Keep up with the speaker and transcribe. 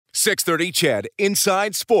630 CHED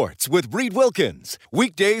Inside Sports with Reed Wilkins.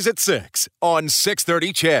 Weekdays at 6 on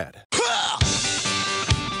 630 CHED.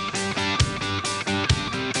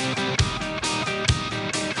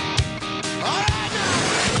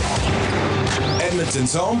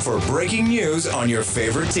 Edmonton's home for breaking news on your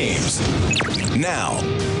favorite teams. Now,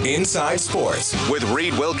 Inside Sports with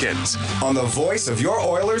Reed Wilkins on the voice of your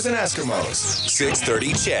Oilers and Eskimos.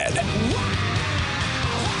 630 CHED.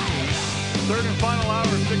 Third and final hour,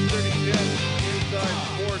 6:30 CHED. Inside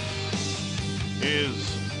Sports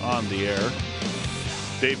is on the air.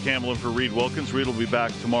 Dave Campbell in for Reed Wilkins. Reed will be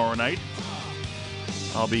back tomorrow night.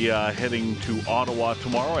 I'll be heading to Ottawa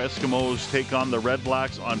tomorrow. Eskimos take on the Red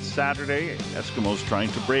Blacks on Saturday. Eskimos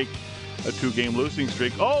trying to break a 2-game losing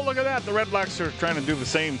streak. Oh, look at that. The Red Blacks are trying to do the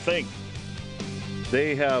same thing.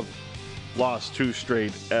 They have lost 2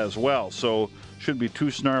 straight as well. So should be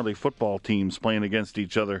 2 snarly football teams playing against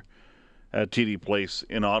each other at TD Place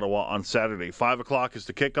in Ottawa on Saturday. 5 o'clock is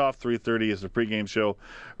the kickoff. 3:30 is the pregame show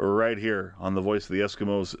right here on the voice of the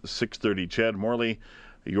Eskimos, 630 CHED. Morley,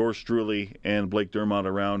 yours truly, and Blake Dermott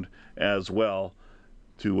around as well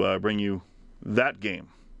to bring you that game.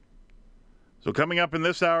 So coming up in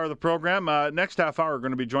this hour of the program, next half hour, we're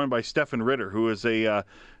going to be joined by Stefan Ritter, who is a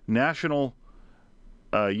national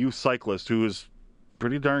youth cyclist who is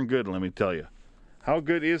pretty darn good, let me tell you. How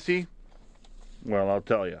good is he? Well, I'll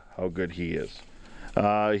tell you how good he is.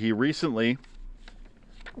 He recently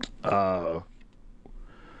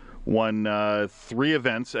won 3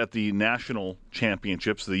 events at the national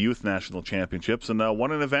championships, the youth national championships, and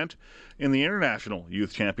won an event in the international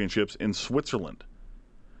youth championships in Switzerland.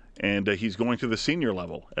 And he's going to the senior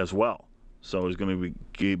level as well. So he's going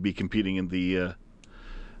to be competing in the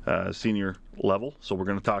senior level. So we're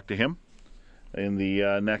going to talk to him in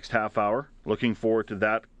the next half hour. Looking forward to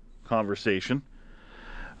that conversation.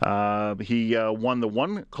 He won the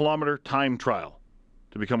 1-kilometer time trial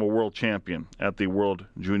to become a world champion at the World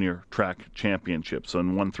Junior Track Championships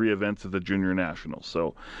and won 3 events at the Junior Nationals.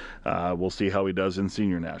 So we'll see how he does in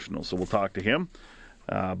Senior Nationals. So we'll talk to him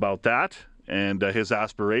about that and his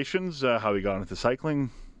aspirations, how he got into cycling,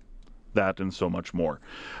 that and so much more.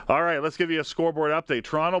 All right, let's give you a scoreboard update.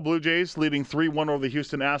 Toronto Blue Jays leading 3-1 over the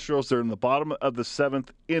Houston Astros. They're in the bottom of the 7th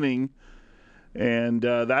inning. And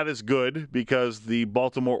that is good because the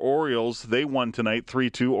Baltimore Orioles, they won tonight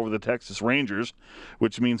 3-2 over the Texas Rangers,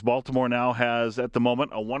 which means Baltimore now has, at the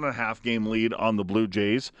moment, a 1.5-game lead on the Blue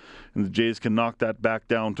Jays. And the Jays can knock that back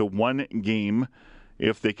down to 1 game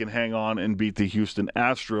if they can hang on and beat the Houston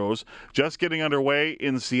Astros. Just getting underway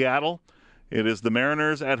in Seattle. It is the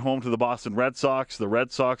Mariners at home to the Boston Red Sox. The Red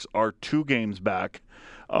Sox are 2 games back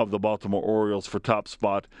of the Baltimore Orioles for top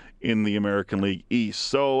spot in the American League East.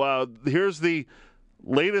 So here's the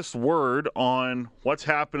latest word on what's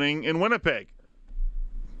happening in Winnipeg.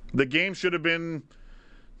 The game should have been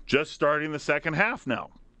just starting the second half now.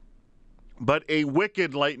 But a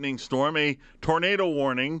wicked lightning storm, a tornado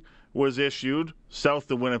warning was issued south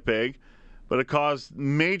of Winnipeg, but it caused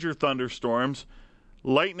major thunderstorms,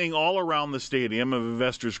 lightning all around the stadium of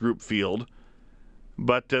Investors Group Field.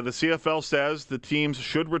 But the CFL says the teams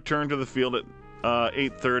should return to the field at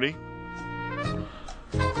 8:30.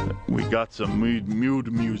 We got some mood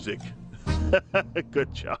music.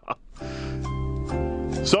 Good job.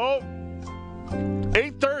 So,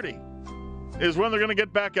 8:30 is when they're going to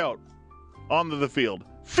get back out onto the field.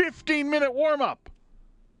 15-minute warm-up.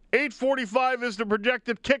 8:45 is the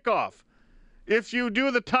projected kickoff. If you do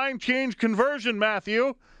the time change conversion,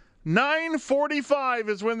 Matthew, 9:45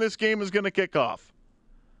 is when this game is going to kick off.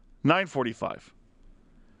 9:45.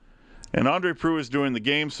 And Andre Proulx is doing the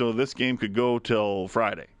game, so this game could go till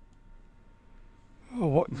Friday.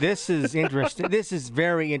 Oh, this is interesting. This is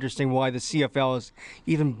very interesting why the CFL is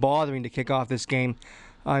even bothering to kick off this game.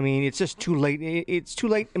 I mean, it's just too late. It's too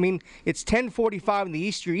late. I mean, it's 10:45 and the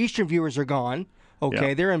Eastern viewers are gone. Okay,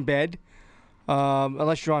 yeah. They're in bed.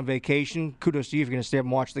 Unless you're on vacation. Kudos to you if you're going to stay up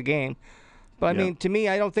and watch the game. But, I mean, to me,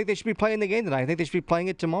 I don't think they should be playing the game tonight. I think they should be playing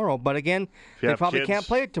it tomorrow. But, again, they probably can't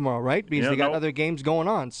play it tomorrow, right? Because they got other games going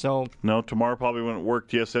on. So no, tomorrow probably wouldn't work.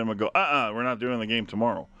 TSN would go, we're not doing the game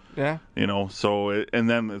tomorrow. Yeah. You know, so, and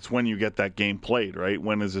then it's when you get that game played, right?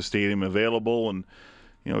 When is the stadium available? And,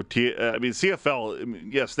 you know,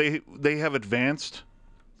 CFL, yes, they have advanced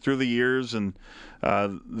through the years, and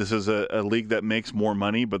this is a league that makes more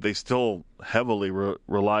money, but they still heavily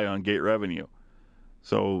rely on gate revenue.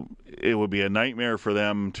 So it would be a nightmare for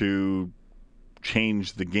them to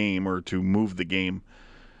change the game or to move the game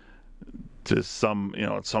to at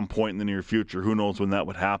some point in the near future. Who knows when that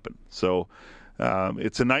would happen? So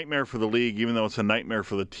It's a nightmare for the league, even though it's a nightmare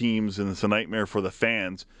for the teams and it's a nightmare for the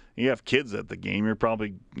fans. You have kids at the game,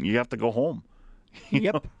 you have to go home.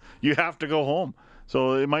 Yep. You have to go home.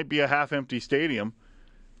 So it might be a half-empty stadium,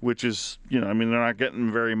 which is, they're not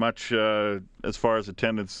getting very much as far as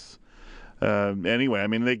attendance anyway. I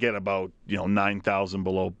mean, they get about, 9,000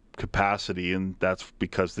 below capacity, and that's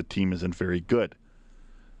because the team isn't very good.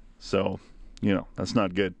 So, that's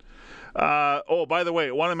not good. By the way,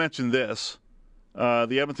 I want to mention this.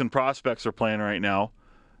 The Edmonton Prospects are playing right now.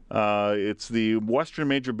 It's the Western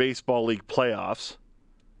Major Baseball League playoffs.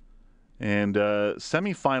 And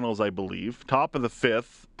semifinals, I believe. Top of the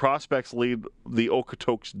fifth, Prospects lead the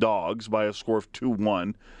Okotoks Dogs by a score of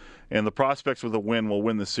 2-1. And the Prospects with a win will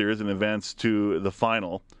win the series and advance to the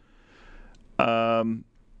final. Someone's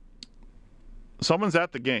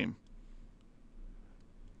at the game.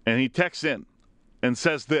 And he texts in and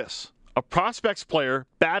says this: a Prospects player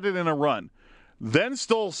batted in a run, then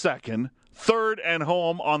stole second, third, and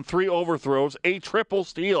home on 3 overthrows, a triple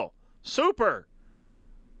steal. Super!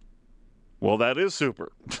 Well, that is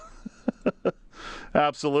super.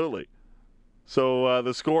 Absolutely. So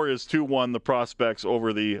the score is 2-1, the Prospects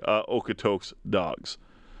over the Okotoks Dogs.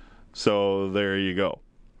 So there you go.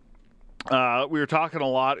 We were talking a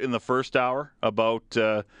lot in the first hour about,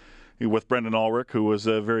 with Brendan Ulrich, who was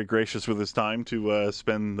very gracious with his time to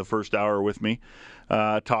spend the first hour with me,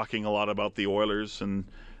 talking a lot about the Oilers and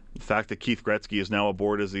the fact that Keith Gretzky is now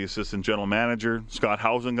aboard as the assistant general manager. Scott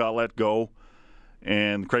Housen got let go.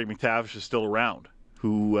 And Craig MacTavish is still around,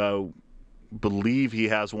 who believe he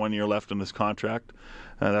has 1 year left in his contract.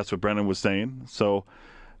 That's what Brendan was saying. So,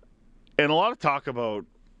 and a lot of talk about,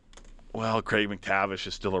 Craig MacTavish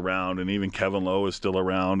is still around, and even Kevin Lowe is still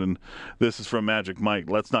around. And this is from Magic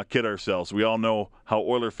Mike. Let's not kid ourselves. We all know how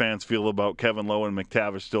Oiler fans feel about Kevin Lowe and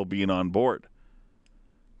MacTavish still being on board.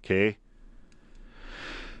 Okay?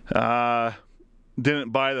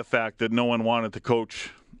 Didn't buy the fact that no one wanted to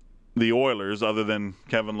coach the Oilers other than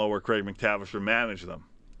Kevin Lowe or Craig MacTavish or manage them.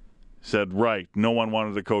 Said, right, no one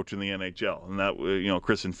wanted to coach in the NHL. And that,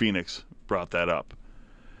 Chris in Phoenix brought that up.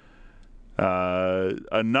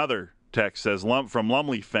 Another text says, from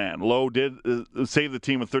Lumley fan, Lowe did save the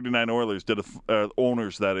team with 39 Oilers,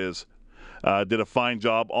 owners, that is, did a fine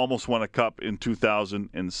job, almost won a cup in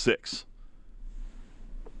 2006.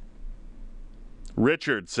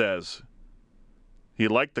 Richard says he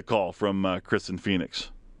liked the call from Chris in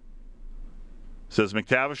Phoenix. Says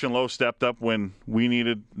MacTavish and Lowe stepped up when we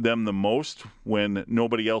needed them the most, when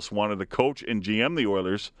nobody else wanted to coach and GM the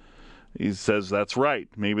Oilers. He says that's right.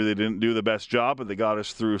 Maybe they didn't do the best job, but they got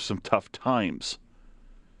us through some tough times.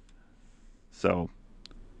 So,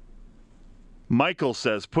 Michael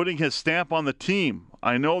says, putting his stamp on the team.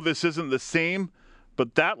 I know this isn't the same,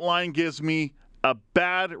 but that line gives me a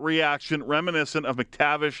bad reaction reminiscent of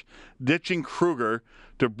MacTavish ditching Kruger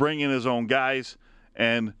to bring in his own guys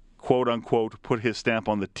and quote-unquote, put his stamp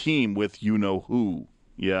on the team with you-know-who.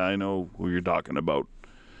 Yeah, I know who you're talking about.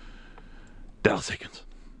 Dallas Higgins.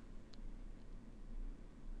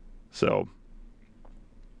 So,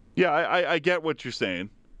 yeah, I get what you're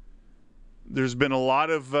saying. There's been a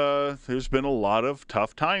lot of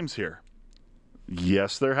tough times here.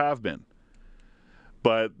 Yes, there have been.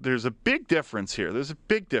 But there's a big difference here. There's a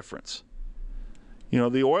big difference.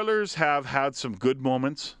 The Oilers have had some good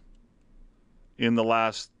moments in the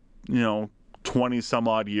last 20 some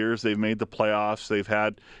odd years. They've made the playoffs. They've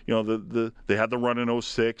had, they had the run in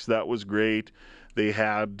 06. That was great. They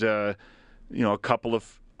had, a couple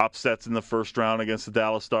of upsets in the first round against the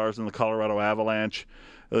Dallas Stars and the Colorado Avalanche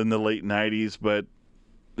in the late 90s. But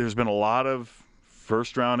there's been a lot of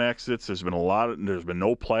first round exits. There's been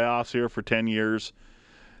no playoffs here for 10 years.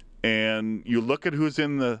 And you look at who's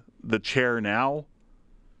in the chair now.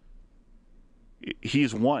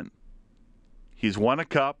 He's won. He's won a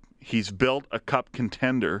cup. He's built a cup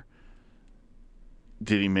contender.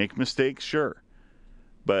 Did he make mistakes? Sure.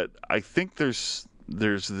 But I think there's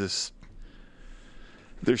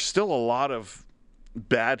still a lot of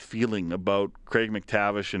bad feeling about Craig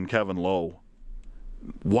MacTavish and Kevin Lowe.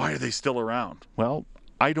 Why are they still around? Well,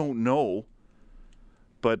 I don't know.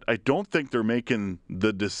 But I don't think they're making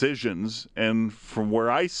the decisions. And from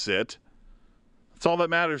where I sit, that's all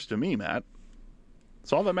that matters to me, Matt.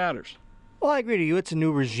 That's all that matters. Well, I agree with you. It's a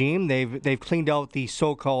new regime. They've cleaned out the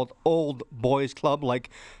so-called old boys club, like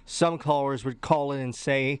some callers would call it and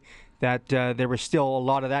say that there was still a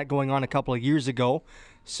lot of that going on a couple of years ago.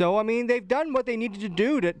 So, I mean, they've done what they needed to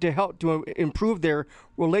do to help to improve their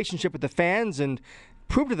relationship with the fans and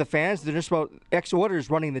prove to the fans that they're just about ex-Oilers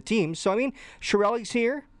running the team. So, I mean, Chiarelli's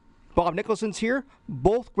here. Bob Nicholson's here,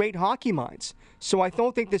 both great hockey minds. So I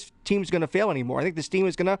don't think this team's going to fail anymore. I think this team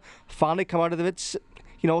is going to finally come out of its,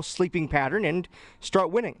 sleeping pattern and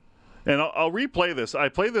start winning. And I'll replay this. I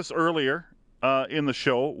played this earlier in the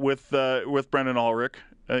show with Brendan Ulrich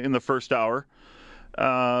in the first hour.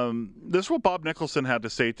 This is what Bob Nicholson had to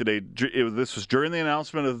say today. This was during the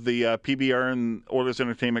announcement of the PBR and Oilers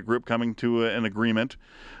Entertainment Group coming to an agreement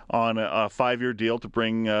on a 5-year deal to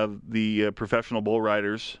bring the professional bull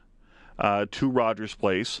riders to Rogers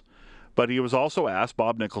Place. But he was also asked,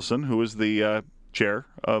 Bob Nicholson, who is the chair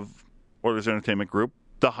of Oilers Entertainment Group,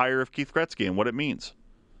 the hire of Keith Gretzky and what it means.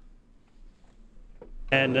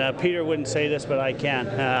 And Peter wouldn't say this, but I can.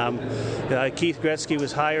 Keith Gretzky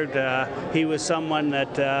was hired. He was someone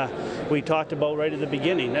that we talked about right at the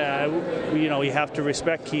beginning. You have to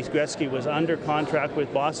respect Keith Gretzky was under contract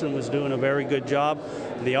with Boston, was doing a very good job.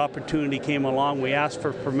 The opportunity came along. We asked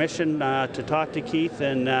for permission to talk to Keith,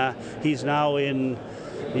 and he's now in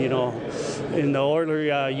the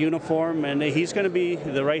Oiler uniform, and he's going to be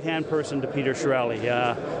the right-hand person to Peter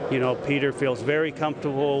Chiarelli. Peter feels very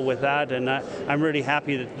comfortable with that, and I'm really happy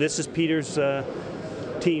that this is Peter's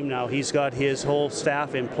team now. He's got his whole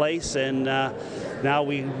staff in place, and now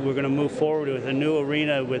we're going to move forward with a new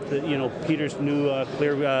arena with Peter's new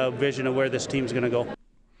clear vision of where this team's going to go.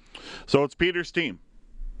 So it's Peter's team.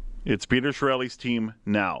 It's Peter Chiarelli's team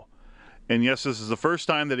now. And yes, this is the first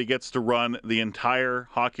time that he gets to run the entire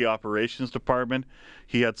hockey operations department.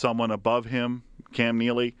 He had someone above him, Cam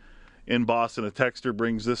Neely, in Boston. A texter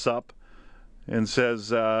brings this up and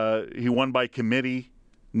says he won by committee.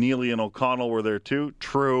 Neely and O'Connell were there too.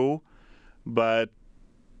 True, but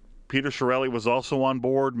Peter Chiarelli was also on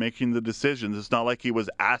board making the decisions. It's not like he was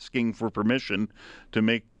asking for permission to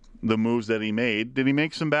make the moves that he made. Did he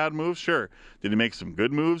make some bad moves? Sure. Did he make some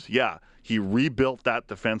good moves? Yeah. He rebuilt that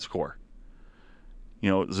defense core.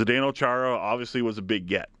 Zdeno Chara obviously was a big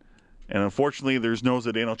get. And unfortunately, there's no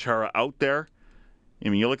Zdeno Chara out there. I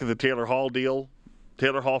mean, you look at the Taylor Hall deal,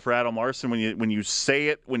 Taylor Hall for Adam Larson, when you say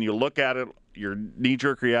it, when you look at it, your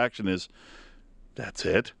knee-jerk reaction is, that's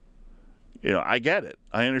it. I get it.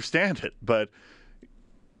 I understand it. But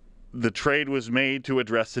the trade was made to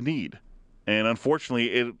address a need. And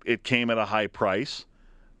unfortunately, it came at a high price,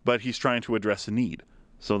 but he's trying to address a need.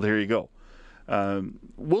 So there you go.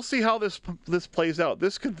 We'll see how this plays out.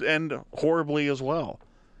 This could end horribly as well.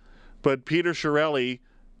 But Peter Chiarelli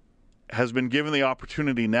has been given the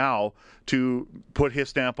opportunity now to put his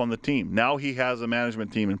stamp on the team. Now he has a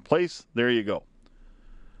management team in place. There you go.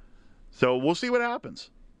 So we'll see what happens.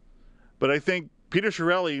 But I think Peter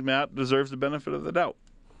Chiarelli, Matt, deserves the benefit of the doubt.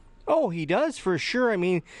 Oh, he does for sure. I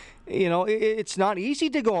mean, it's not easy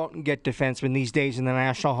to go out and get defensemen these days in the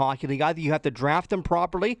National Hockey League. Either you have to draft them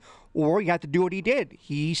properly, or you have to do what he did.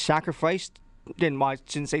 He sacrificed. I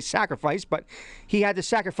shouldn't say sacrifice, but he had to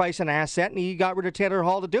sacrifice an asset, and he got rid of Taylor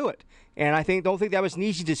Hall to do it. And I don't think that was an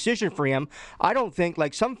easy decision for him. I don't think,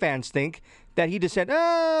 like some fans think, that he just said,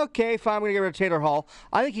 okay, fine, I'm going to get rid of Taylor Hall.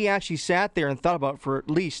 I think he actually sat there and thought about it for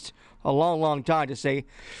at least a long, long time to say,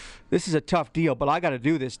 this is a tough deal, but I got to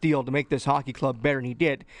do this deal to make this hockey club better, and he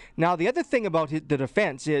did. Now, the other thing about the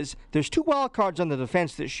defense is there's 2 wild cards on the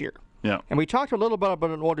defense this year. Yeah. And we talked a little bit about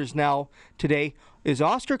an Oilers now today, is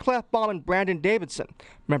Oscar Klefbom and Brandon Davidson.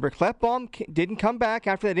 Remember, Klefbom didn't come back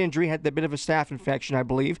after that injury, had a bit of a staph infection, I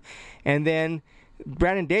believe. And then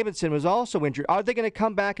Brandon Davidson was also injured. Are they going to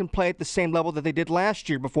come back and play at the same level that they did last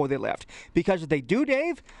year before they left? Because if they do,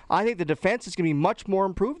 Dave, I think the defense is going to be much more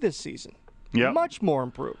improved this season. Yeah. Much more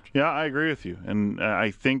improved. Yeah, I agree with you. And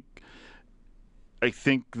I think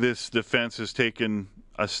this defense has taken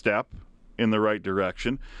a step in the right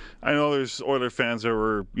direction. I know there's Oiler fans that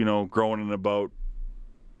were, groaning about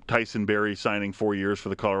Tyson Barrie signing 4 years for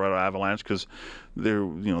the Colorado Avalanche because the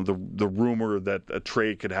rumor that a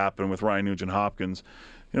trade could happen with Ryan Nugent-Hopkins.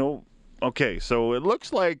 Okay, so it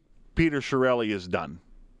looks like Peter Chiarelli is done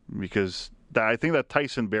because I think that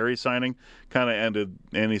Tyson Barrie signing kind of ended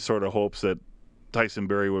any sort of hopes that Tyson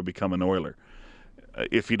Barrie would become an Oiler.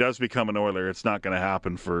 If he does become an Oiler, it's not going to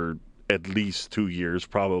happen for at least 2 years,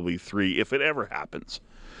 probably 3, if it ever happens.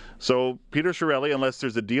 So Peter Chiarelli, unless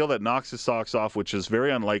there's a deal that knocks his socks off, which is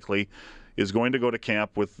very unlikely, is going to go to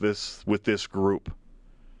camp with this group.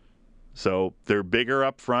 So they're bigger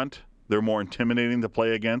up front. They're more intimidating to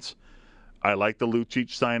play against. I like the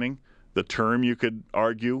Lucic signing. The term, you could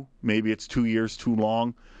argue, maybe it's 2 years too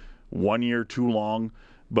long, 1 year too long.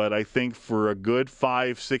 But I think for a good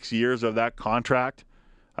 5-6 years of that contract,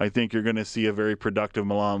 I think you're going to see a very productive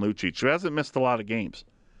Milan Lucic, who hasn't missed a lot of games.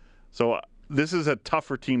 So this is a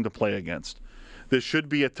tougher team to play against. This should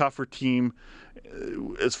be a tougher team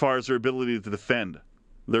as far as their ability to defend.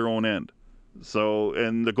 their own end. So,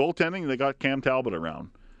 and the goaltending, they got Cam Talbot around.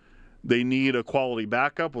 They need a quality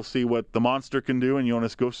backup. We'll see what the monster can do in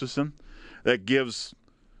Jonas Gustafsson. That gives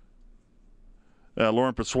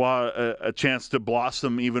Laurent Brossoit a chance to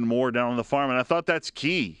blossom even more down on the farm. And I thought that's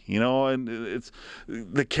key, and it's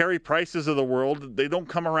the Carey Prices of the world. They don't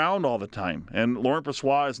come around all the time. And Laurent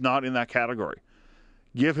Brossoit is not in that category.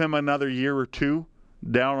 Give him another year or two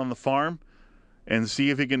down on the farm and see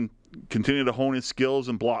if he can continue to hone his skills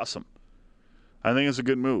and blossom. I think it's a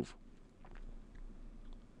good move.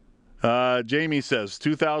 Jamie says,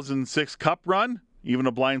 2006 Cup run, even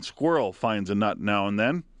a blind squirrel finds a nut now and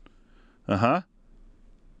then. Uh-huh.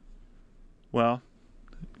 Well,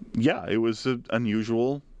 yeah, it was an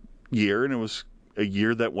unusual year, and it was a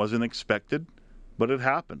year that wasn't expected, but it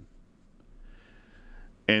happened.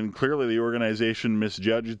 And clearly the organization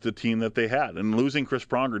misjudged the team that they had, and losing Chris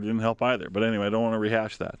Pronger didn't help either. But anyway, I don't want to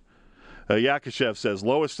rehash that. Yakashev says,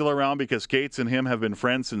 Lowe is still around because Cates and him have been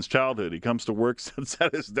friends since childhood. He comes to work, sits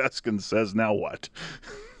at his desk, and says, now what?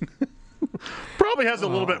 Probably has a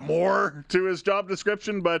little bit more to his job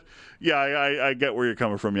description, but yeah, I get where you're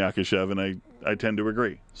coming from, Yakashev, and I tend to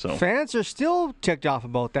agree. So fans are still ticked off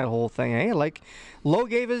about that whole thing, eh? Like, Lowe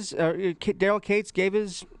gave Daryl Cates gave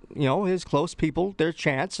his close people their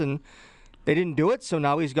chance, and they didn't do it, so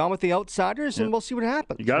now he's gone with the outsiders, and we'll see what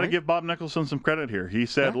happens. You got to give Bob Nicholson some credit here. He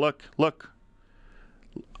said, look,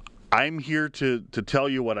 I'm here to tell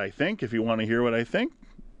you what I think. If you want to hear what I think,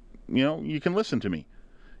 you can listen to me.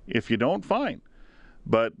 If you don't, fine.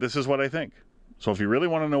 But this is what I think. So if you really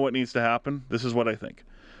want to know what needs to happen, this is what I think.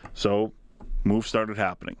 So moves started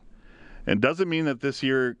happening. And doesn't mean that this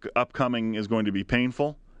year upcoming is going to be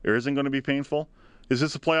painful or isn't going to be painful. Is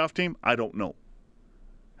this a playoff team? I don't know.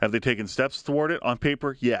 Have they taken steps toward it? On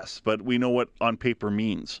paper, yes. But we know what on paper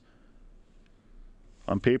means.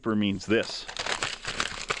 On paper means this.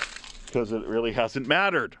 Because it really hasn't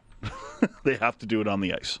mattered. They have to do it on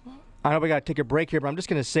the ice. I know we got to take a break here, but I'm just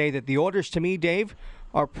going to say that the Oilers, to me, Dave,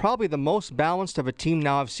 are probably the most balanced of a team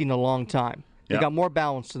now I've seen in a long time. They got more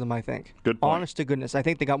balance to them, I think. Good point. Honest to goodness. I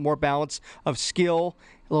think they got more balance of skill,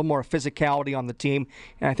 a little more physicality on the team,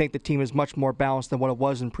 and I think the team is much more balanced than what it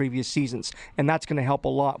was in previous seasons. And that's going to help a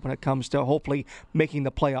lot when it comes to hopefully making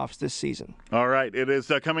the playoffs this season. All right. It is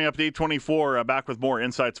coming up at 8:24. Back with more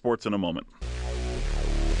Inside Sports in a moment.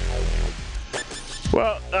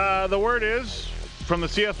 Well, the word is from the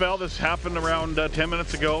CFL, this happened around 10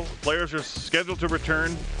 minutes ago. Players are scheduled to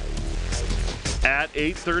return at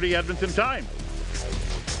 8:30 Edmonton time.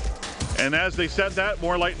 And as they said that,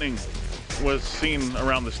 more lightning was seen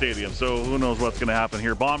around the stadium. So who knows what's going to happen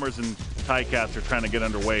here. Bombers and Ticats are trying to get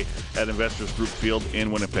underway at Investors Group Field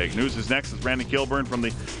in Winnipeg. News is next. It's Randy Kilburn from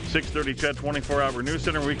the 630 CHED 24-hour News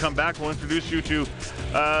Center. When we come back, we'll introduce you to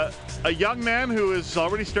a young man who is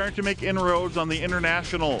already starting to make inroads on the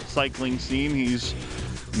international cycling scene. He's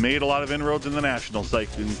made a lot of inroads in the national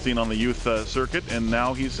cycling scene on the youth circuit, and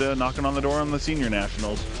now he's knocking on the door on the senior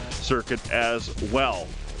nationals circuit as well.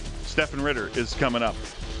 Stefan Ritter is coming up.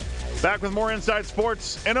 Back with more Inside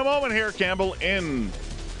Sports in a moment here. Campbell in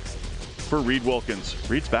for Reed Wilkins.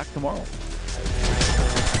 Reed's back tomorrow.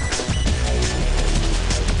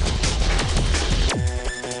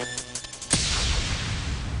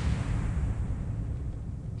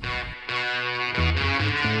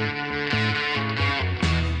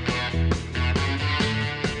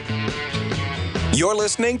 You're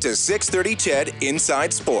listening to 630 CHED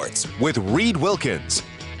Inside Sports with Reed Wilkins.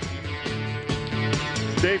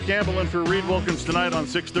 Dave Campbell in for Reed Wilkins tonight on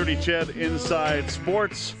 630 CHED Inside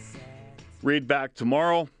Sports. Reed back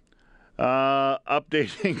tomorrow.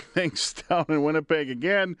 Updating things down in Winnipeg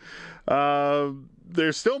again.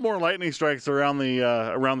 There's still more lightning strikes around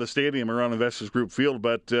the stadium, around Investors Group Field,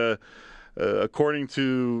 but according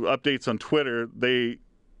to updates on Twitter,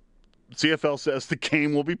 CFL says the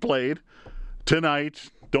game will be played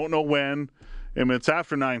tonight. Don't know when. I mean, it's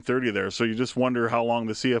after 9:30 there, so you just wonder how long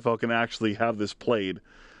the CFL can actually have this played.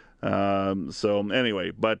 So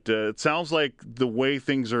anyway, but it sounds like the way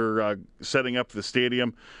things are setting up the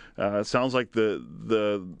stadium, it sounds like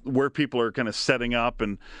the where people are kind of setting up,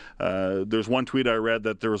 and there's one tweet I read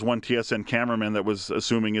that there was one TSN cameraman that was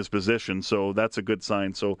assuming his position, so that's a good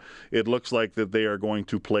sign. So it looks like that they are going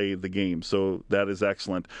to play the game, so that is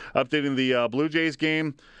excellent. Updating the Blue Jays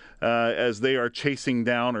game. as they are chasing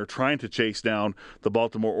down or trying to chase down the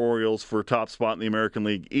Baltimore Orioles for top spot in the American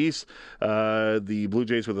League East. The Blue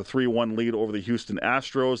Jays with a 3-1 lead over the Houston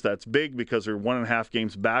Astros. That's big because they're 1.5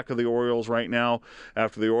 games back of the Orioles right now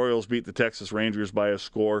after the Orioles beat the Texas Rangers by a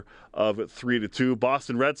score of 3-2.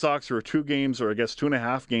 Boston Red Sox are 2 games, or I guess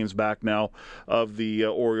 2.5 games back now of the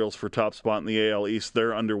Orioles for top spot in the AL East.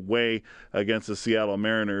 They're underway against the Seattle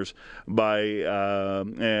Mariners by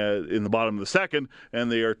in the bottom of the second,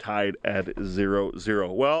 and they are tied at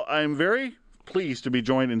 0-0. Well, I'm very pleased to be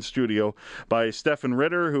joined in studio by Stefan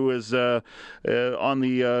Ritter, who is on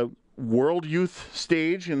the World Youth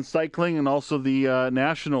stage in cycling and also the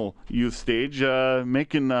National Youth stage,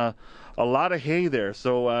 making a lot of hay there.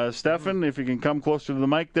 So, Stefan, if you can come closer to the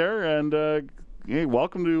mic there, and hey,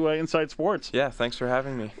 welcome to Inside Sports. Yeah, thanks for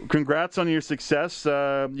having me. Congrats on your success.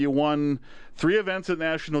 You won 3 events at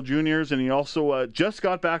National Juniors, and you also just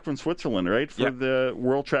got back from Switzerland, right, for the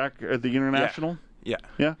World Track at the International? Yeah.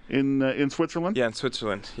 Yeah, in Switzerland? Yeah, in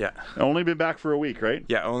Switzerland, yeah. Only been back for a week, right?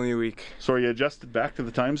 Yeah, only a week. So are you adjusted back to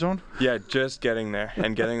the time zone? Yeah, just getting there,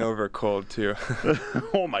 and getting over a cold, too.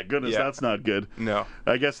 Oh, my goodness, that's not good. No.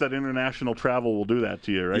 I guess that international travel will do that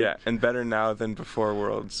to you, right? Yeah, and better now than before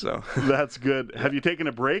Worlds, so. That's good. Have you taken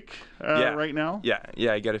a break right now? Yeah,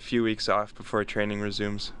 I get a few weeks off before training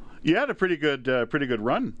resumes. You had a pretty good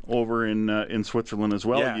run over in Switzerland as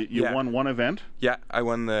well. Yeah, you won one event. Yeah, I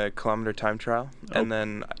won the kilometer time trial, and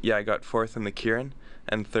then I got 4th in the Keirin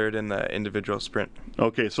and 3rd in the individual sprint.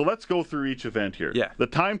 Okay, so let's go through each event here. Yeah. The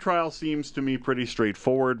time trial seems to me pretty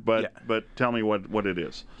straightforward, but tell me what it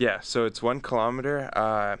is. Yeah, so it's 1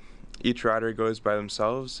 kilometer. Each rider goes by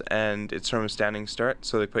themselves, and it's from a standing start.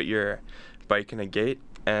 So they put your bike in a gate,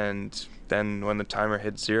 and then when the timer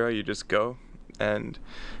hits 0, you just go and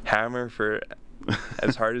hammer for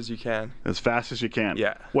as hard as you can, as fast as you can.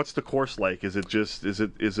 Yeah. What's the course like? Is it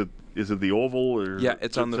the oval or? Yeah,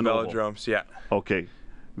 it's on the velodromes. Yeah. Okay,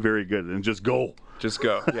 very good. And just go. Just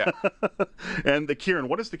go. Yeah. And the Keirin.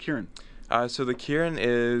 What is the Keirin? So the Keirin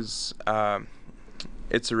is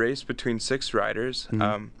it's a race between 6 riders.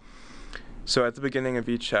 Mm-hmm. So at the beginning of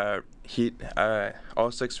each heat, all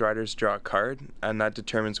 6 riders draw a card, and that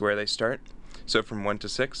determines where they start. So from 1 to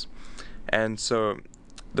 6. And so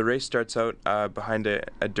the race starts out behind a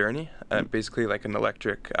Derny, basically like an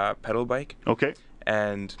electric pedal bike. Okay.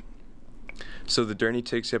 And so the Derny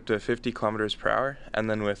takes you up to 50 kilometers per hour, and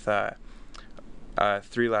then with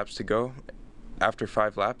 3 laps to go, after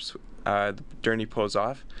 5 laps, the Derny pulls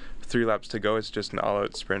off. 3 laps to go, it's just an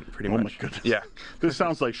all-out sprint, pretty much. Oh my goodness. Yeah. This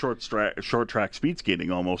sounds like short track speed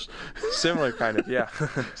skating almost. Similar kind of, yeah.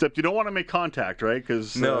 Except you don't want to make contact, right?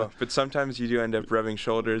 No, but sometimes you do end up rubbing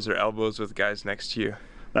shoulders or elbows with guys next to you.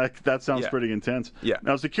 That sounds pretty intense. Yeah.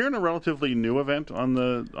 Now, is the Keirin a relatively new event on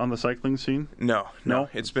the cycling scene? No.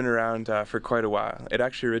 It's been around for quite a while. It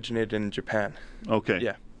actually originated in Japan. Okay.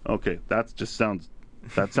 Yeah. Okay, that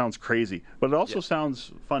sounds crazy, but it also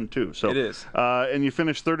sounds fun too. So it is. And you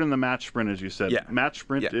finished 3rd in the match sprint, as you said. Yeah. Match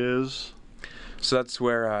sprint is. So that's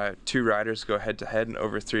where 2 riders go head to head in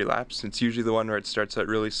over 3 laps. It's usually the one where it starts out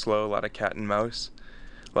really slow, a lot of cat and mouse,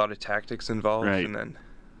 a lot of tactics involved, right. And then.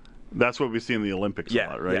 That's what we see in the Olympics a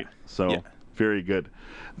lot, right? Yeah. So very good.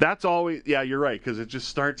 That's always you're right, because it just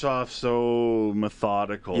starts off so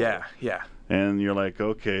methodical. Yeah. And you're like,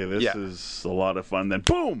 okay, this is a lot of fun. Then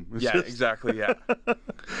boom. Exactly. Yeah.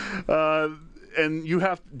 And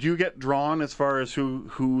do you get drawn as far as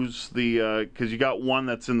who's the because you got one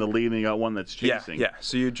that's in the lead and you got one that's chasing. Yeah.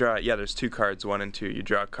 So you draw. Yeah, there's 2 cards, 1 and 2. You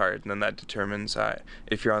draw a card, and then that determines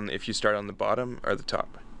if you start on the bottom or the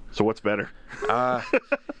top. So what's better?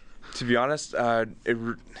 To be honest,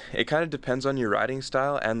 it kind of depends on your riding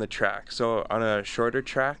style and the track. So on a shorter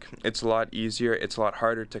track, it's a lot easier. It's a lot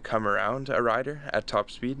harder to come around a rider at top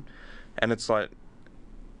speed, and it's a lot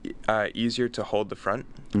easier to hold the front.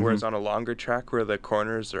 Mm-hmm. Whereas on a longer track, where the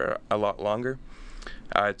corners are a lot longer,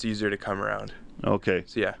 it's easier to come around. Okay.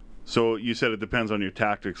 So yeah. So you said it depends on your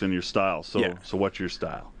tactics and your style. So what's your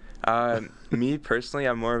style? Me personally,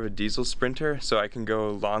 I'm more of a diesel sprinter, so I can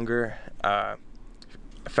go longer.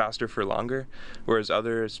 Faster for longer, whereas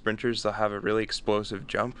other sprinters, they'll have a really explosive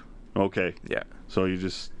jump. Okay. Yeah. So you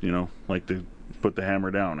just, like to put the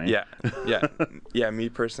hammer down, eh? Yeah. Me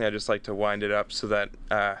personally, I just like to wind it up so that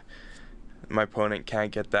my opponent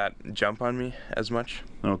can't get that jump on me as much.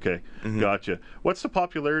 Okay. Mm-hmm. Gotcha. What's the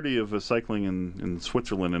popularity of cycling in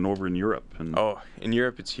Switzerland and over in Europe? In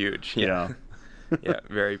Europe, it's huge. Yeah. Yeah,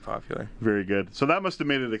 very popular. Very good. So that must have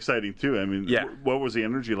made it exciting too. I mean, what was the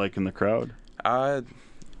energy like in the crowd?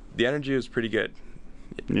 The energy was pretty good.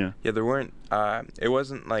 Yeah. Yeah, there weren't. It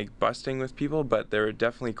wasn't like busting with people, but there were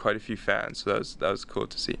definitely quite a few fans. So that was cool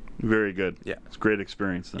to see. Very good. Yeah. It's a great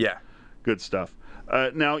experience then. Yeah. Good stuff.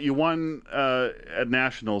 Now, you won at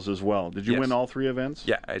Nationals as well. Did you Yes. win all 3 events?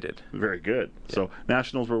 Yeah, I did. Very good. So,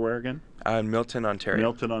 Nationals were where again? Milton, Ontario.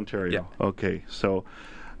 Milton, Ontario. Yeah. Okay. So,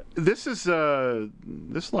 this is a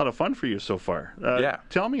lot of fun for you so far. Yeah.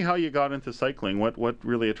 Tell me how you got into cycling. What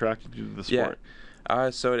really attracted you to the sport?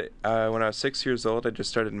 When I was 6 years old, I just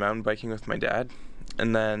started mountain biking with my dad,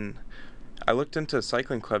 and then I looked into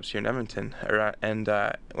cycling clubs here in Edmonton. And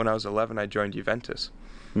when I was 11, I joined Juventus.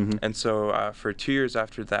 Mm-hmm. And so for 2 years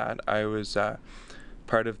after that, I was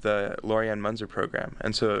part of the Lorianne Munzer program.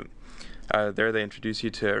 And so there they introduce you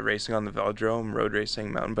to racing on the velodrome, road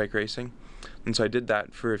racing, mountain bike racing. And so I did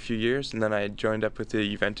that for a few years, and then I joined up with the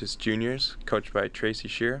Juventus Juniors, coached by Tracy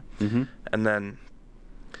Shearer. Mm-hmm. And then,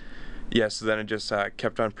 so then I just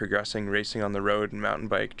kept on progressing, racing on the road and mountain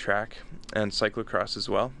bike track and cyclocross as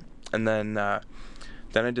well. And then I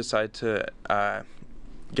decided to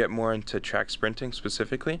get more into track sprinting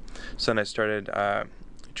specifically. So then I started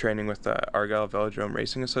training with the Argyle Velodrome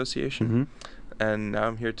Racing Association, Mm-hmm. and now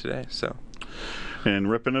I'm here today. So.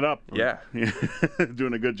 And ripping it up. Yeah.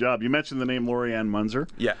 Doing a good job. You mentioned the name Lorianne Munzer.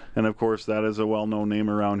 Yeah. And of course, that is a well-known name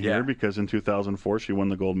around here Yeah. because in 2004 she won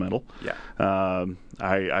the gold medal. Yeah.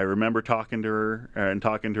 I remember talking to her and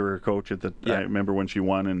talking to her coach at the. Yeah. I remember when she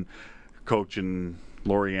won, and Coach and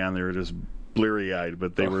Lorianne, they were just bleary-eyed,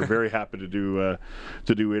 but they were very happy to do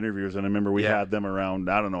interviews. And I remember we had them around.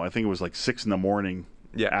 I don't know. I think it was like 6 a.m.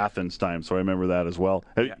 Yeah. Athens time. So I remember that as well.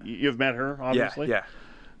 Yeah. You've met her, obviously. Yeah.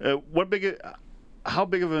 How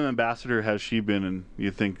big of an ambassador has she been,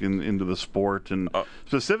 into the sport and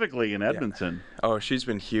specifically in Edmonton? Oh, she's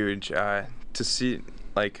been huge. To see,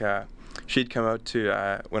 she'd come out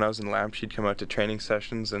to, when I was in LAMP, she'd come out to training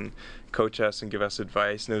sessions and coach us and give us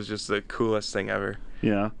advice, and it was just the coolest thing ever.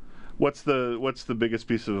 Yeah. What's the biggest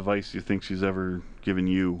piece of advice you think she's ever given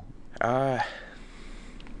you?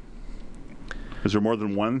 Is there more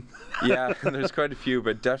than one? Yeah, there's quite a few,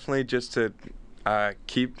 but definitely just to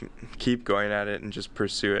keep going at it and just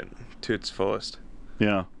pursue it to its fullest.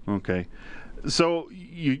 Yeah. Okay. So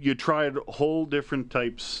you tried whole different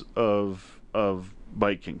types of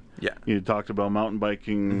biking. Yeah. You talked about mountain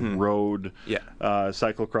biking, road,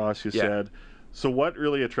 cyclocross. You said. So what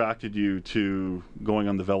really attracted you to going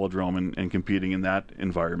on the velodrome and competing in that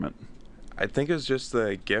environment? I think it was just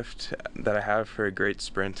the gift that I have for a great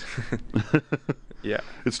sprint. Yeah.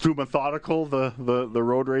 It's too methodical, the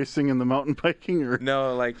road racing and the mountain biking? Or?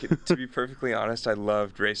 No, to be perfectly honest, I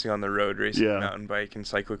loved racing on the road, racing mountain bike and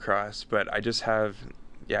cyclocross, but I just have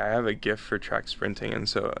a gift for track sprinting, and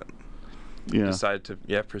so decided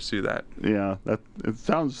to pursue that. Yeah, it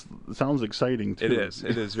sounds exciting too.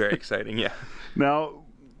 It is very exciting, yeah. Now,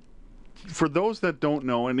 for those that don't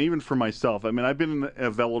know, and even for myself, I mean, I've been in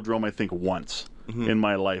a velodrome, I think, once in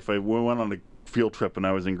my life. We went on a field trip when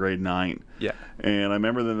I was in grade 9. Yeah. And I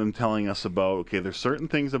remember them telling us about, okay, there's certain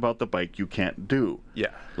things about the bike you can't do.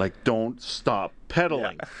 Yeah. Like, don't stop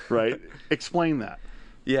pedaling, right? Explain that.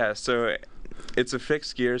 Yeah, so it's a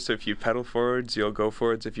fixed gear, so if you pedal forwards, you'll go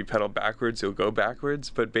forwards. If you pedal backwards, you'll go backwards.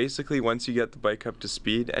 But basically, once you get the bike up to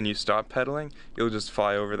speed and you stop pedaling, you'll just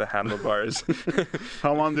fly over the handlebars.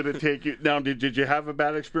 How long did it take you? Now, did you have a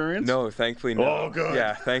bad experience? No, thankfully no. Oh, good.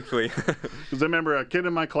 Yeah, thankfully. Because I remember a kid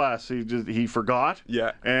in my class, he forgot.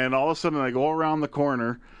 Yeah. And all of a sudden, I go around the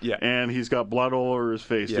corner. Yeah. And he's got blood all over his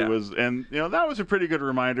face. Yeah. That was a pretty good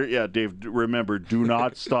reminder. Yeah, Dave, remember, do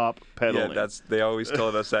not stop pedaling. Yeah, they always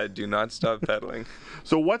told us that, do not stop pedaling.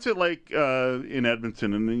 So what's it like in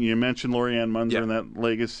Edmonton? And you mentioned Lorianne Munzer and that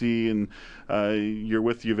legacy, and you're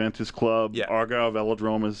with Juventus Club. Yeah. Argyle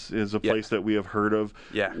Velodrome is a place that we have heard of.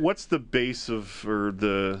 Yeah. What's the base or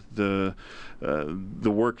the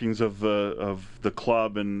workings of the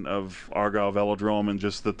club and of Argyle Velodrome, and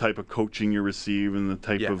just the type of coaching you receive and the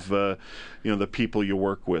type of the people you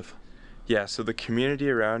work with? Yeah, so the community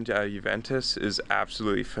around Juventus is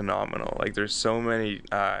absolutely phenomenal. Like, there's so many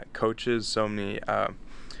coaches, so many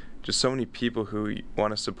people who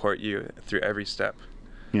want to support you through every step.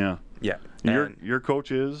 Yeah. Yeah. Your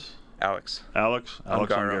coach is Alex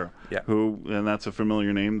Ungaro. Yeah. And that's a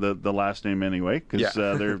familiar name, the last name anyway, because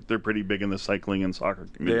they're pretty big in the cycling and soccer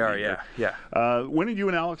community. They are, yeah. When did you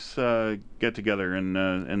and Alex get together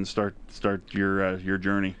and start your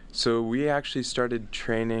journey? So we actually started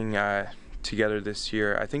training together this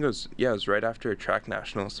year. I think it was right after track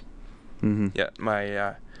nationals. Mm-hmm. Yeah,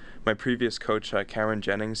 my previous coach, Cameron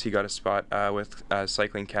Jennings, he got a spot with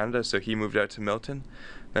Cycling Canada, so he moved out to Milton.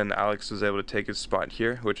 Then Alex was able to take his spot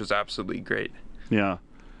here, which was absolutely great. Yeah.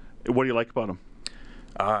 What do you like about him?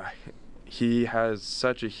 He has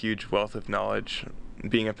such a huge wealth of knowledge,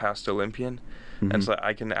 being a past Olympian. And so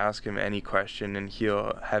I can ask him any question and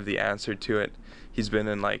he'll have the answer to it. He's been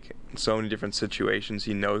in like so many different situations.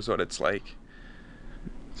 He knows what it's like.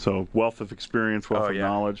 So wealth of experience, wealth of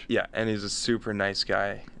knowledge. Yeah, and he's a super nice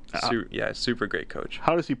guy. Super great coach.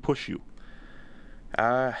 How does he push you?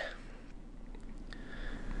 That's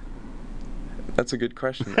a good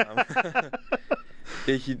question.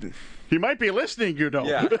 He might be listening, you know.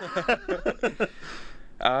 Yeah.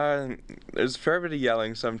 There's a fair bit of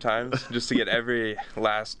yelling sometimes just to get every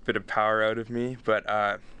last bit of power out of me. But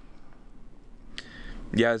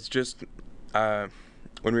it's just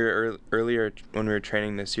when we were earlier when we were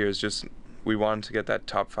training this year, it's just we wanted to get that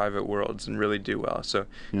top 5 at Worlds and really do well. So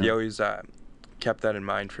he always kept that in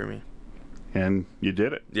mind for me. And you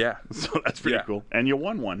did it. Yeah. So that's pretty cool. And you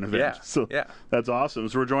won one event. Yeah. So that's awesome.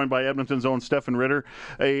 So we're joined by Edmonton's own Stefan Ritter,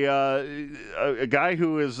 a guy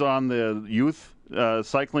who is on the youth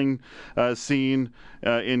cycling scene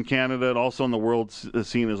in Canada and also on the world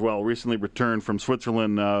scene as well. Recently returned from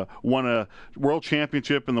Switzerland, won a world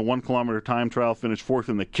championship in the 1 kilometer time trial, finished 4th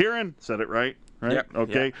in the Kirin. Said it right? Yep.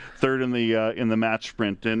 Okay. Yep. 3rd in the match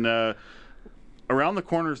sprint. And around the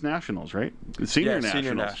corner is nationals, right? Senior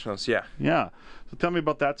nationals. Yeah. Yeah. So tell me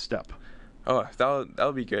about that step. Oh,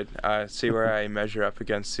 that'll be good. See where I measure up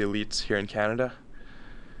against the elites here in Canada.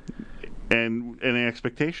 And any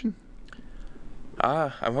expectation?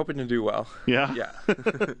 I'm hoping to do well. Yeah? Yeah.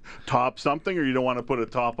 Top something, or you don't want to put a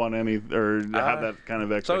top on any, or have that kind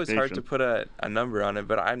of expectation? It's always hard to put a number on it,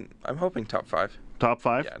 but I'm hoping top 5. Top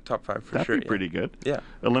 5? Yeah, top 5 for That'd sure. That'd be pretty good. Yeah.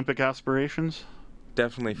 Olympic aspirations?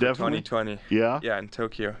 Definitely for 2020. Yeah? Yeah, in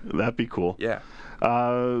Tokyo. That'd be cool. Yeah.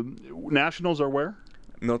 Nationals are where?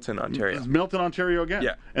 Milton, Ontario. Milton, Ontario again?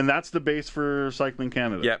 Yeah. And that's the base for Cycling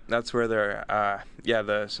Canada? Yeah, that's where the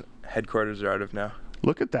headquarters are out of now.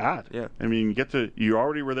 Look at that. Yeah. I mean, you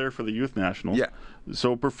already were there for the Youth Nationals. Yeah.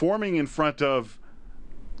 So performing in front of,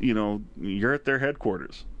 you're at their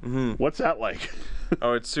headquarters. Mm-hmm. What's that like?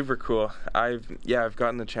 Oh, it's super cool. I've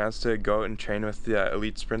gotten the chance to go out and train with the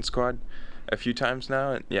elite sprint squad a few times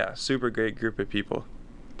now, and super great group of people.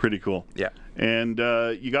 Pretty cool. Yeah. And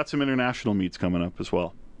you got some international meets coming up as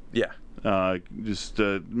well. Yeah. Just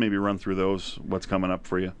maybe run through those. What's coming up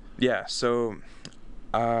for you? Yeah. So,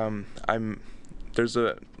 there's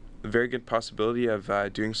a very good possibility of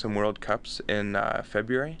doing some World Cups in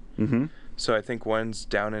February. Mm-hmm. So I think one's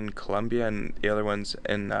down in Colombia and the other one's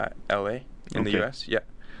in LA in the US. Yeah.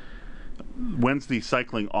 When's the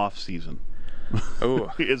cycling off season?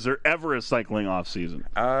 Oh. Is there ever a cycling off season?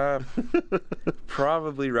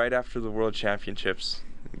 Probably right after the World Championships.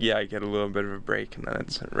 Yeah, I get a little bit of a break and then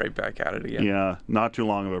it's right back at it again. Yeah, not too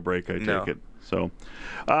long of a break, I take it. So,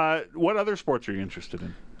 what other sports are you interested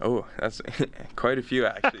in? Oh, that's quite a few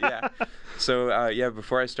actually. Yeah. So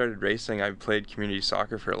before I started racing, I played community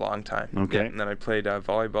soccer for a long time. Okay. Yeah, and then I played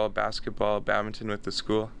volleyball, basketball, badminton with the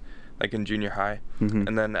school, like in junior high. Mm-hmm.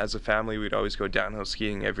 And then as a family, we'd always go downhill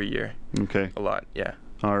skiing every year. Okay. A lot. Yeah.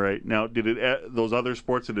 All right. Now, did those other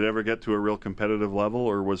sports, did it ever get to a real competitive level,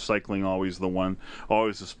 or was cycling always the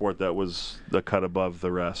sport that was the cut above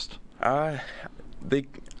the rest?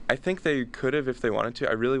 I think they could have if they wanted to.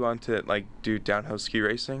 I really wanted to do downhill ski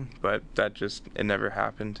racing, but it never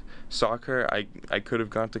happened. Soccer, I could have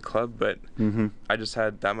gone to club, but I just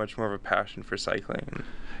had that much more of a passion for cycling.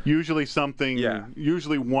 Usually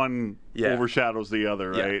one overshadows the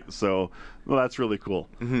other, right? Yeah. So, that's really cool.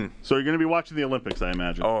 Mm-hmm. So you're going to be watching the Olympics, I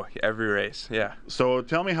imagine. Oh, every race, yeah. So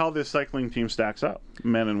tell me how this cycling team stacks up,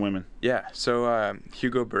 men and women. Yeah, so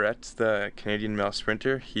Hugo Barrett, the Canadian male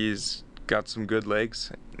sprinter, he's got some good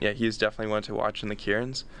legs. Yeah, he's definitely one to watch in the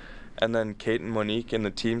Kirins. And then Kate and Monique in the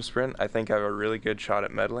team sprint, I think have a really good shot at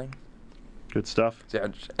medaling. Good stuff. Yeah,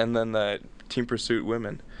 and then the team pursuit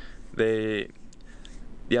women, they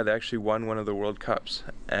actually won one of the World Cups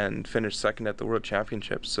and finished second at the World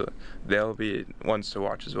Championships, so they'll be ones to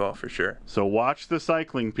watch as well for sure. So watch the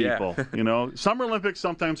cycling people. Yeah. Summer Olympics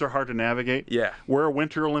sometimes are hard to navigate. Yeah. We're a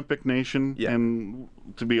Winter Olympic nation, and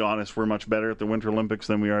to be honest, we're much better at the Winter Olympics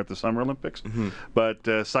than we are at the Summer Olympics. Mm-hmm.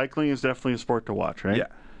 But cycling is definitely a sport to watch, right? Yeah.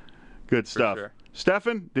 Good stuff. Sure.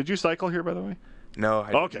 Stefan, did you cycle here, by the way? No,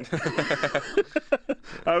 I Okay.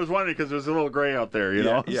 I was wondering because there's a little gray out there, you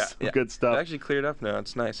know? Yeah, Good stuff. It actually cleared up now.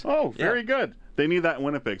 It's nice. Oh, very good. They need that in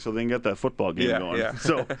Winnipeg so they can get that football game going. Yeah.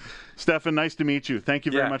 So, Stefan, nice to meet you. Thank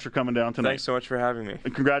you very much for coming down tonight. Thanks so much for having me.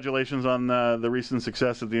 And congratulations on the recent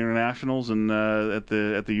success at the Internationals and at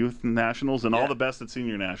the Youth Nationals, and all the best at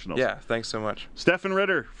Senior Nationals. Yeah, thanks so much. Stefan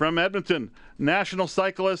Ritter from Edmonton, national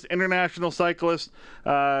cyclist, international cyclist,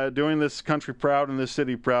 doing this country proud and this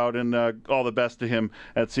city proud, and all the best to him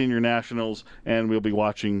at Senior Nationals. And we'll be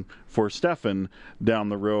watching for Stefan down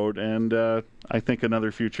the road, and I think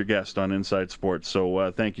another future guest on Inside Sports.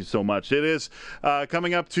 So thank you so much. It is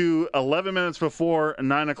coming up to 11 minutes before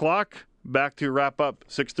 9 o'clock. Back to wrap up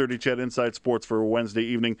 6:30 CHED Inside Sports for Wednesday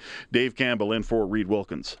evening. Dave Campbell in for Reed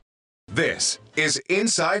Wilkins. This is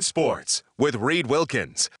Inside Sports with Reed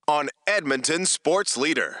Wilkins on Edmonton Sports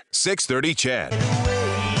Leader, 630 CHED.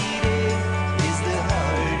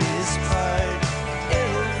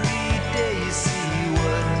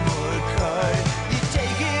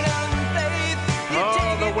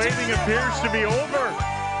 The waiting appears to be over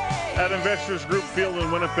at Investors Group Field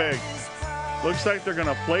in Winnipeg. Looks like they're going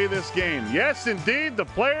to play this game. Yes, indeed, the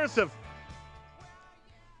players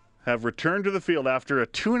have returned to the field after a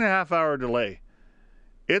 2.5-hour delay.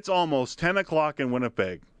 It's almost 10 o'clock in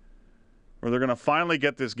Winnipeg, where they're going to finally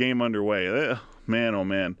get this game underway. Man, oh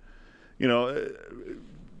man. You know,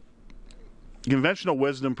 conventional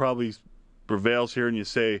wisdom probably prevails here, and you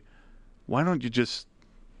say, why don't you just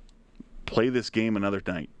play this game another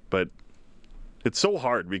night? But it's so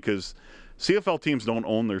hard because CFL teams don't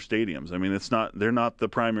own their stadiums. I mean, they're not the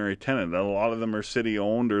primary tenant. A lot of them are city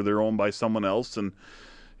owned or they're owned by someone else, and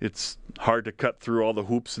it's hard to cut through all the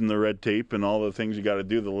hoops and the red tape and all the things you got to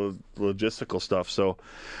do, the logistical stuff. So,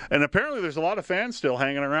 and apparently there's a lot of fans still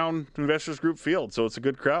hanging around Investors Group Field, so it's a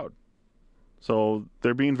good crowd. So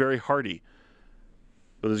they're being very hardy.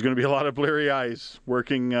 But there's going to be a lot of bleary eyes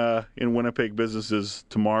working in Winnipeg businesses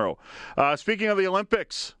tomorrow. Speaking of the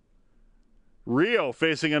Olympics, Rio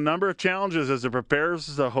facing a number of challenges as it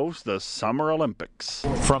prepares to host the Summer Olympics.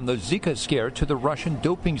 From the Zika scare to the Russian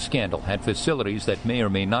doping scandal at facilities that may or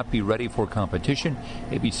may not be ready for competition,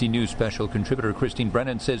 ABC News special contributor Christine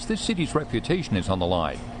Brennan says this city's reputation is on the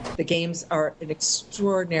line. The Games are an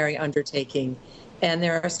extraordinary undertaking, and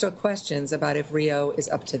there are still questions about if Rio is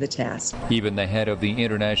up to the task. Even the head of the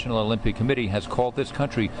International Olympic Committee has called this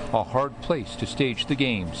country a hard place to stage the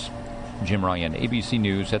Games. Jim Ryan, ABC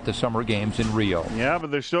News at the Summer Games in Rio. Yeah,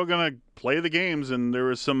 but they're still going to play the games, and there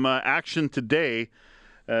was some action today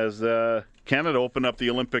as Canada opened up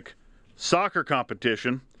the Olympic soccer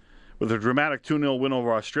competition with a dramatic 2-0 win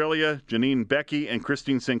over Australia. Janine Beckie and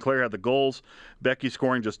Christine Sinclair had the goals. Beckie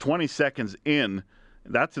scoring just 20 seconds in.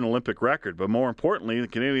 That's an Olympic record. But more importantly, the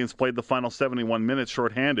Canadians played the final 71 minutes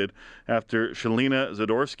shorthanded after Shelina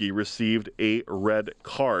Zadorsky received a red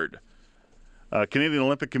card. Canadian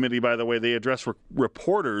Olympic Committee, by the way, they address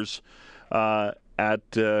reporters at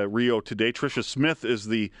Rio today. Tricia Smith is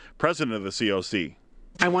the president of the COC.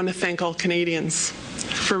 I want to thank all Canadians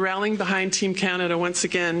for rallying behind Team Canada once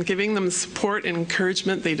again, giving them the support and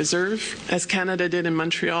encouragement they deserve, as Canada did in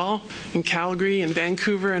Montreal, in Calgary, in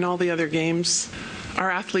Vancouver, and all the other games. Our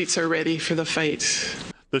athletes are ready for the fight.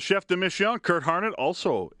 The chef de mission, Kurt Harnett,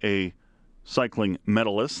 also a cycling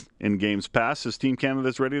medalist in Games Past. His Team Canada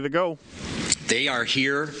is ready to go. They are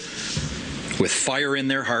here with fire in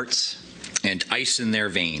their hearts and ice in their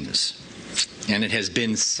veins. And it has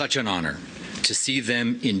been such an honor to see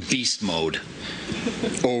them in beast mode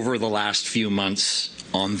over the last few months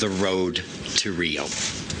on the road to Rio.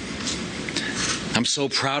 I'm so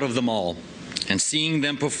proud of them all, and seeing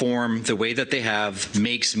them perform the way that they have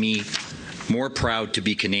makes me more proud to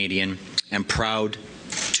be Canadian and proud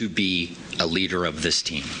to be a leader of this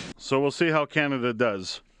team. So we'll see how Canada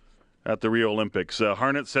does at the Rio Olympics.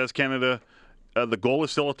 Harnett says Canada, the goal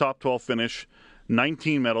is still a top 12 finish,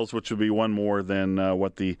 19 medals, which would be one more than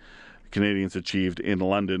what the Canadians achieved in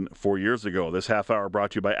London 4 years ago. This half hour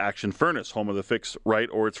brought to you by Action Furnace, home of the fixed right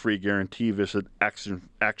or its free guarantee. Visit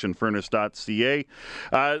actionfurnace.ca.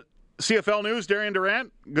 CFL news, Darian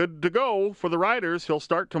Durant, good to go for the Riders. He'll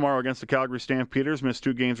start tomorrow against the Calgary Stampeders. Missed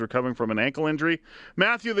 2 games recovering from an ankle injury.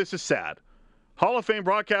 Matthew, this is sad. Hall of Fame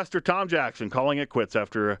broadcaster Tom Jackson calling it quits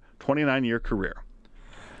after a 29-year career.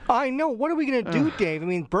 I know. What are we going to do, Dave? I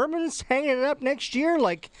mean, Berman's hanging it up next year.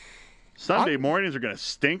 Like Sunday mornings are going to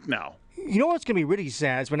stink now. You know what's going to be really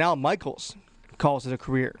sad is when Al Michaels calls it a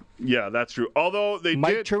career. Yeah, that's true. Although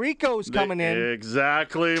Mike Tirico's coming in.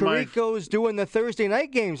 Exactly. Tirico's doing the Thursday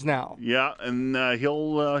night games now. Yeah, and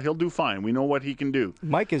he'll do fine. We know what he can do.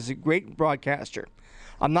 Mike is a great broadcaster.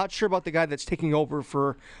 I'm not sure about the guy that's taking over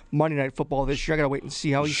for Monday Night Football this year. I got to wait and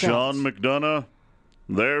see how he sounds. Sean McDonough,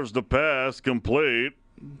 there's the pass, complete.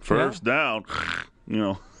 First down. You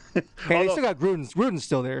know. Hey, they still got Gruden. Gruden's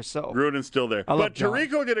still there, so. Gruden's still there. I love But John.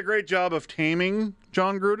 Tirico did a great job of taming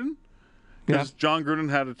John Gruden. Because John Gruden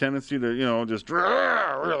had a tendency to, just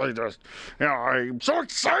really I'm so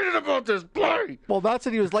excited about this play. Well, that's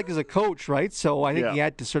what he was like as a coach, right? So I think he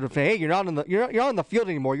had to sort of say, hey, you're not on the field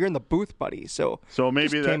anymore. You're in the booth, buddy. So maybe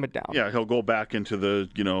just tame it down. Yeah, he'll go back into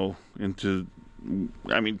Tirico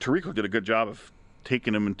did a good job of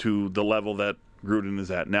taking him into the level that Gruden is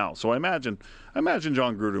at now. So I imagine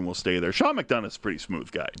John Gruden will stay there. Sean McDonough's a pretty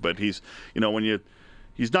smooth guy, but he's not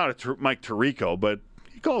a Mike Tirico, but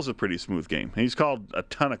he calls a pretty smooth game. And he's called a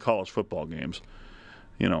ton of college football games,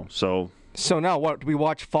 so. So now what? Do we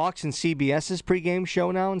watch Fox and CBS's pregame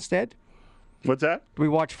show now instead? What's that? Do we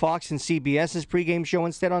watch Fox and CBS's pregame show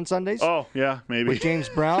instead on Sundays? Oh, yeah, maybe. With James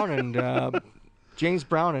Brown and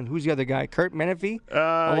who's the other guy? Kurt Menefee?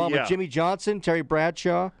 Along with Jimmy Johnson, Terry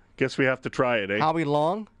Bradshaw. Guess we have to try it, eh? Howie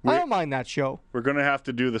Long. I don't mind that show. We're going to have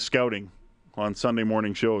to do the scouting on Sunday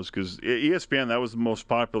morning shows because ESPN, that was the most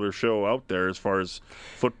popular show out there as far as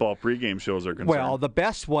football pregame shows are concerned. Well, the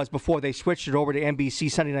best was before they switched it over to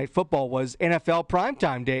NBC Sunday Night Football was NFL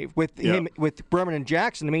Primetime, Dave, with him, with Berman and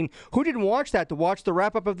Jackson. I mean, who didn't watch that to watch the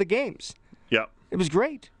wrap-up of the games? Yeah. It was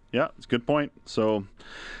great. Yeah, it's a good point. So,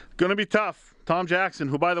 going to be tough. Tom Jackson,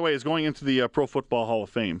 who, by the way, is going into the Pro Football Hall of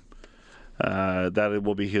Fame. That it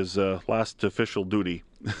will be his last official duty.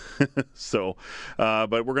 So,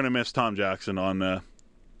 but we're going to miss Tom Jackson on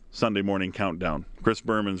Sunday morning countdown. Chris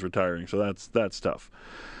Berman's retiring, so that's tough.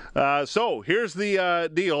 So here's the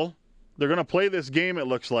deal. They're going to play this game, it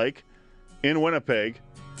looks like, in Winnipeg.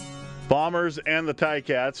 Bombers and the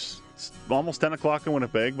Ticats. It's almost 10 o'clock in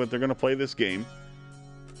Winnipeg, but they're going to play this game.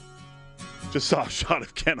 Just saw a shot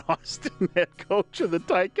of Ken Austin, head coach of the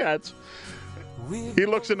Ticats. He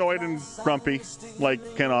looks annoyed and grumpy,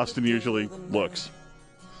 like Ken Austin usually looks.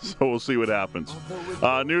 So we'll see what happens.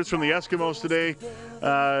 News from the Eskimos today.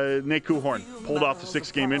 Nate Kuhorn pulled off the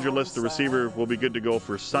 6-game injury list. The receiver will be good to go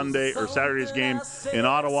for Saturday's game in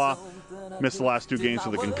Ottawa. Missed the last 2 games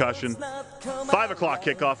with a concussion. 5 o'clock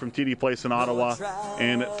kickoff from TD Place in Ottawa,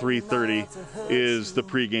 and at 3:30 is the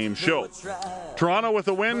pregame show. Toronto with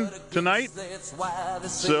a win tonight,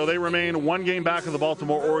 so they remain 1 game back of the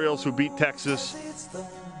Baltimore Orioles, who beat Texas.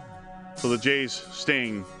 So the Jays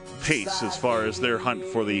staying pace as far as their hunt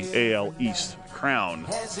for the AL East crown.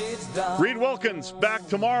 Reed Wilkins back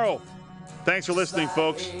tomorrow. Thanks for listening,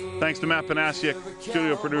 folks. Thanks to Matt Panasiuk,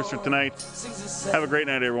 studio producer tonight. Have a great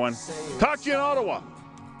night, everyone. Talk to you in Ottawa.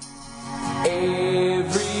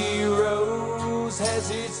 Every rose has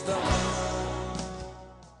its thorn.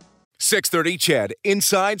 630 CHED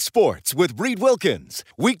Inside Sports with Reed Wilkins.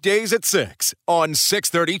 Weekdays at 6 on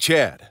 630 CHED.